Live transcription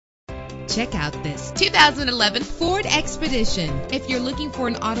Check out this 2011 Ford Expedition. If you're looking for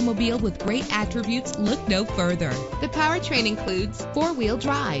an automobile with great attributes, look no further. The powertrain includes four-wheel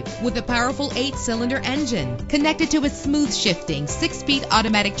drive with a powerful 8-cylinder engine connected to a smooth shifting 6-speed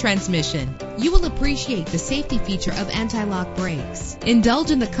automatic transmission. You will appreciate the safety feature of anti-lock brakes.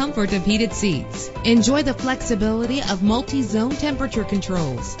 Indulge in the comfort of heated seats. Enjoy the flexibility of multi-zone temperature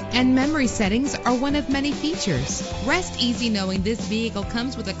controls. And memory settings are one of many features. Rest easy knowing this vehicle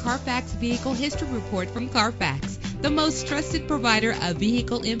comes with a Carfax Vehicle History Report from Carfax, the most trusted provider of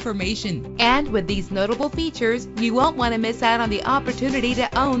vehicle information. And with these notable features, you won't want to miss out on the opportunity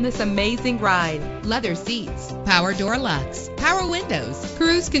to own this amazing ride. Leather seats, power door locks, power windows,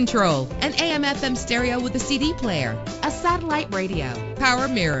 cruise control, an AM/FM stereo with a CD player, a satellite radio, power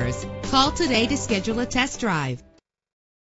mirrors. Call today to schedule a test drive.